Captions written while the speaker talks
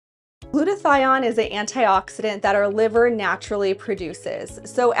Glutathione is an antioxidant that our liver naturally produces.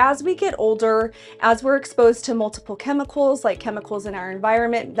 So as we get older, as we're exposed to multiple chemicals, like chemicals in our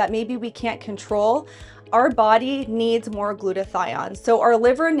environment that maybe we can't control, our body needs more glutathione. So our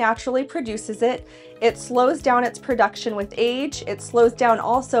liver naturally produces it. It slows down its production with age. It slows down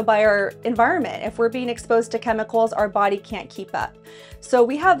also by our environment. If we're being exposed to chemicals, our body can't keep up. So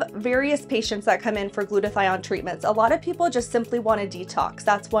we have various patients that come in for glutathione treatments. A lot of people just simply want to detox.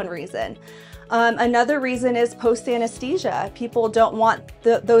 That's one reason. Another reason is post-anesthesia. People don't want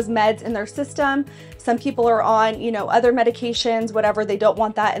those meds in their system. Some people are on, other medications, whatever. They don't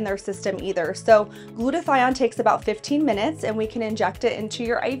want that in their system either. So glutathione takes about 15 minutes and we can inject it into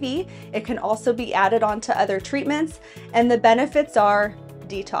your IV. It can also be added on to other treatments. And the benefits are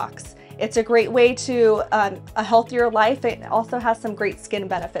detox. It's a great way to a healthier life. It also has some great skin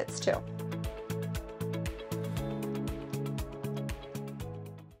benefits too.